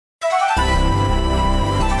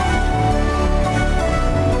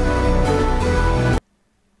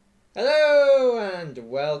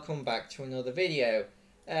welcome back to another video.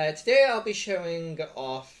 Today I'll be showing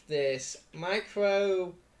off this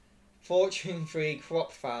micro fortune-free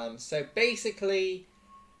crop farm. So basically,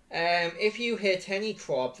 if you hit any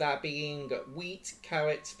crop, that being wheat,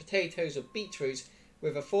 carrots, potatoes or beetroots,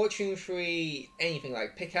 with a fortune-free anything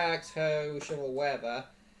like pickaxe, hoe, shovel, whatever,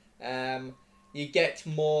 you get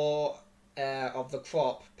more of the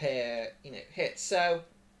crop per hit. So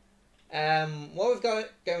what we've got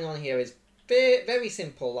going on here is very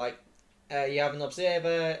simple. Like you have an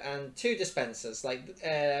observer and two dispensers. Like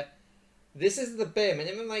this is the bare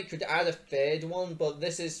minimum. I could add a third one, but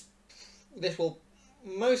this will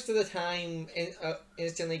most of the time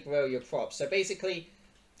instantly grow your crops. So basically,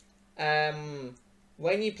 when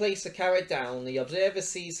you place the carrot down, the observer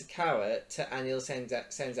sees the carrot and he'll sends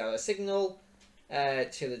out a signal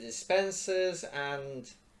to the dispensers,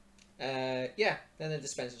 and yeah, then the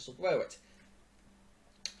dispensers will grow it.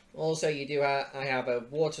 Also, I have a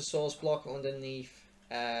water source block underneath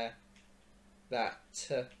that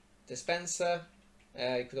dispenser.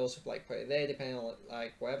 You could also put it there, depending on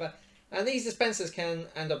whatever. And these dispensers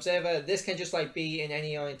and observer, this can just be in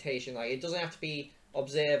any orientation. Like, it doesn't have to be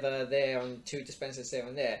observer there on two dispensers there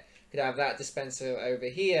and there. You could have that dispenser over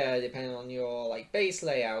here, depending on your base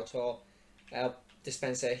layout, or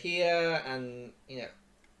dispenser here and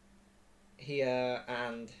here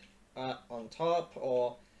and on top,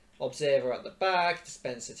 or observer at the back,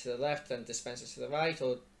 dispenser to the left and dispenser to the right,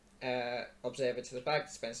 or observer to the back,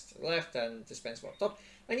 dispenser to the left and dispenser up top.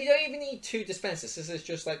 And you don't even need two dispensers. This is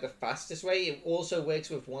just the fastest way. It also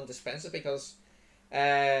works with one dispenser because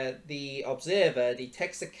the observer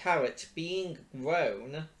detects the carrot being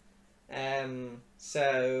grown,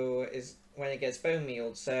 so is when it gets bone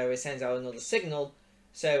mealed, so it sends out another signal.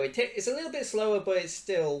 So it's a little bit slower, but it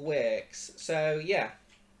still works. So yeah.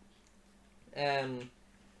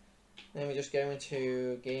 Then we just go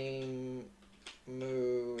into game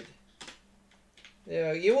mode.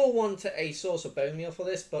 You will want a source of bone meal for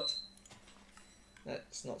this, but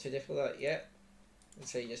that's not too difficult yet. And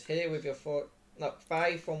so you just hit it with your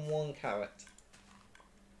 5 from 1 carrot.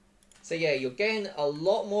 So yeah, you're getting a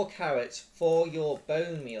lot more carrots for your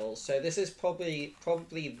bone meal. So this is probably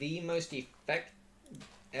the most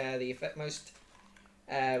most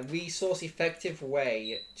resource effective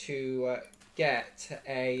way to get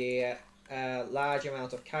a large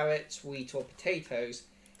amount of carrots, wheat or potatoes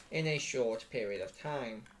in a short period of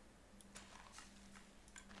time.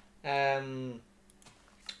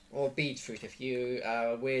 Or beetroot if you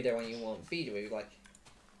are a weirdo and you want beetroot.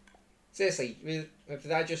 Seriously, with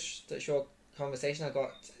that just short conversation, I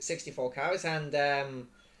got 64 carrots, and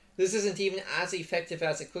this isn't even as effective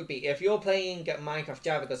as it could be. If you're playing Minecraft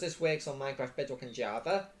Java, because this works on Minecraft, Bedrock and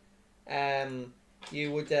Java,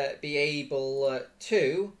 you would be able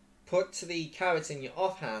to put the carrots in your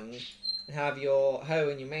offhand and have your hoe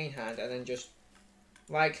in your main hand, and then just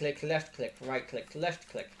right click, left click, right click, left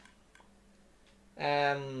click.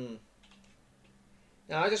 Now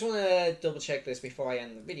I just want to double check this before I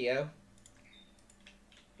end the video.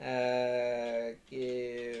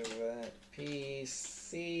 Give pea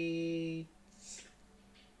seeds.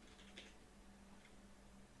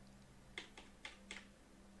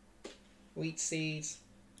 Wheat seeds.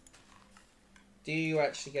 Do you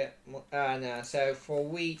actually get... no, so for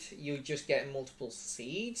wheat you just get multiple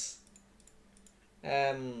seeds.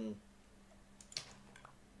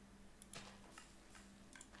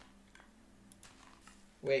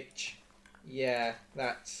 Which, yeah,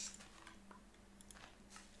 that's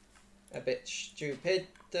a bit stupid.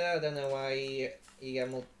 I don't know why you get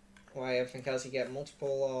why everything else you get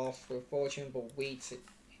multiple of with fortune, but wheat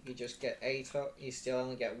you just get 8 of. You still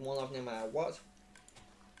only get 1 of no matter what.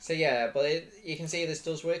 So yeah, but you can see this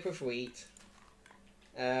does work with wheat.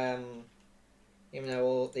 Even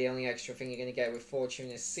though the only extra thing you're going to get with fortune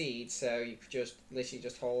is seeds, so you could just literally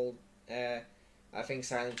just hold. I think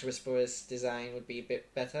Silent Whisperer's design would be a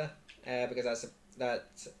bit better, because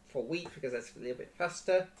that's for wheat, because that's a little bit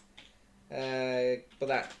faster. But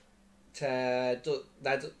that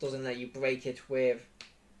doesn't let you break it with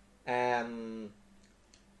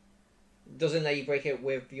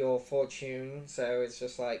your fortune, so it's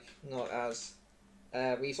just not as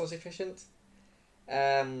resource efficient.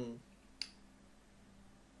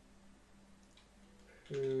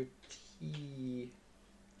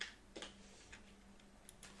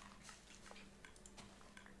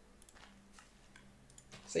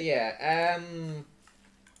 So yeah,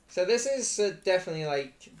 so this is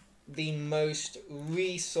definitely the most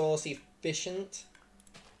resource efficient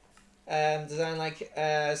design.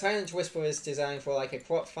 Silent Whisper is designed for a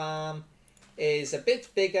crop farm. is a bit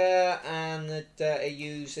bigger, and it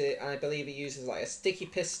uses, I believe it uses like a sticky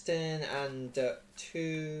piston and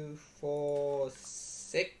 2, 4,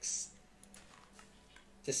 6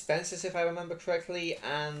 dispensers if I remember correctly,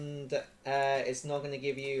 and it's not going to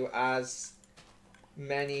give you as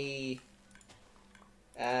many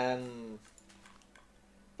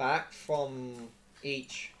back from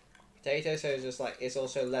each potato, so it's just like it's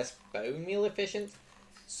also less bone meal efficient.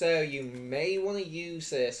 So you may want to use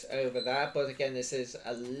this over that, but again, this is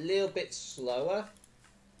a little bit slower.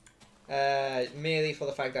 Merely for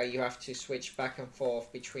the fact that you have to switch back and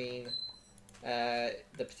forth between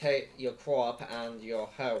your crop and your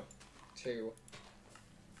hoe to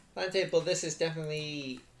plant it. But this is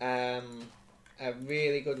definitely a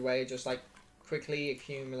really good way, just like quickly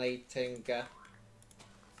accumulating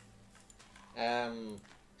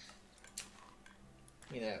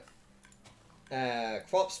you know,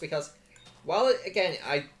 crops, because while again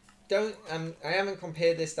I haven't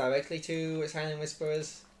compared this directly to Silent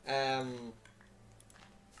Whisperers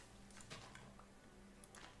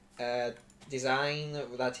design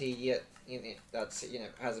that he that's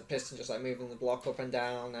has a piston just like moving the block up and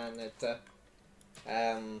down, and it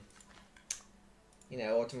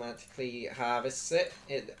automatically harvests it,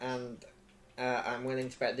 and I'm willing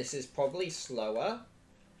to bet this is probably slower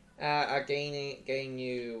at gaining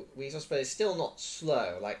you resource, but it's still not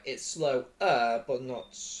slow. Like, it's slower, but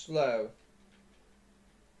not slow.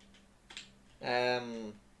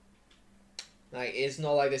 Like, it's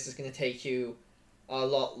not like this is going to take you a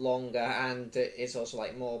lot longer, and it's also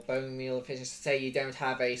like more bone meal efficient. Say you don't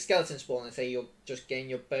have a skeleton spawn, and say you're just getting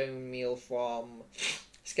your bone meal from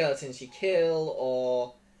skeletons you kill,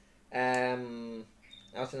 or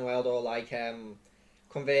out in the wild, or like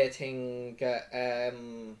converting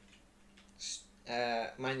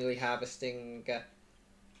manually harvesting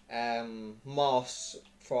moss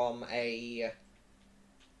from a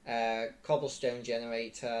cobblestone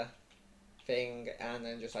generator thing, and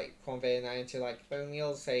then just like converting that into like bone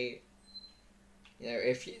meal. Say,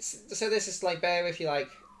 if you, so this is like better if you like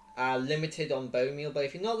are limited on bone meal, but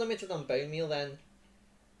if you're not limited on bone meal, then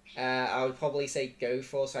I would probably say go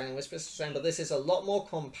for Silent Whispers, but this is a lot more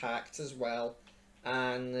compact as well,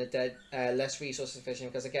 and less resource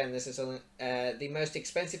efficient, because again, this is the most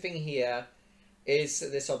expensive thing here is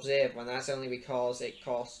this observer, and that's only because it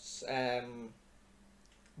costs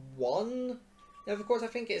 1 nether quartz. I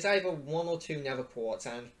think it's either 1 or 2 nether quartz,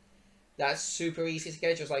 and that's super easy to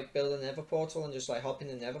get. Just like build a nether portal and just like hop in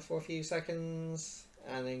the nether for a few seconds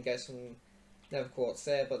and then get some nether quartz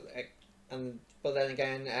there. But then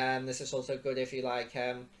again, this is also good if you like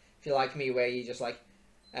me, where you just like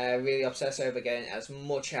really obsess over getting as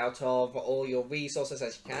much out of all your resources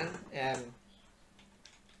as you can.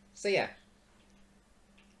 So yeah,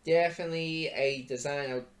 definitely a design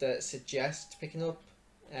I would suggest picking up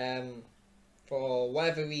for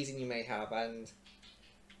whatever reason you may have, and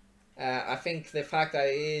I think the fact that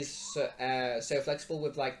it is so flexible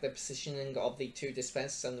with like the positioning of the 2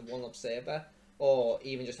 dispensers and the 1 observer, or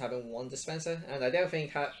even just having 1 dispenser, and I don't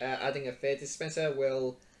think adding a 3rd dispenser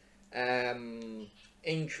will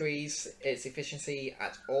increase its efficiency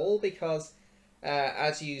at all, because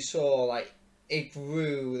as you saw, like, it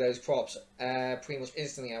grew those crops pretty much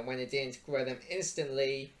instantly, and when it didn't grow them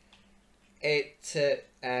instantly, it took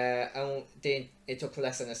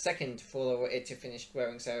less than a second for it to finish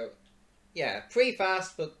growing. So yeah, pretty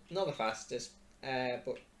fast, but not the fastest,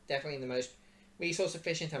 but definitely the most resource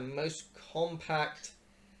efficient and most compact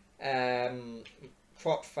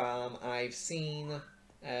crop farm I've seen.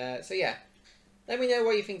 So yeah, let me know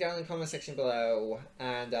what you think down in the comment section below,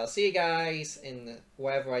 and I'll see you guys in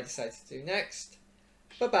whatever I decide to do next.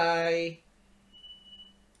 Bye bye.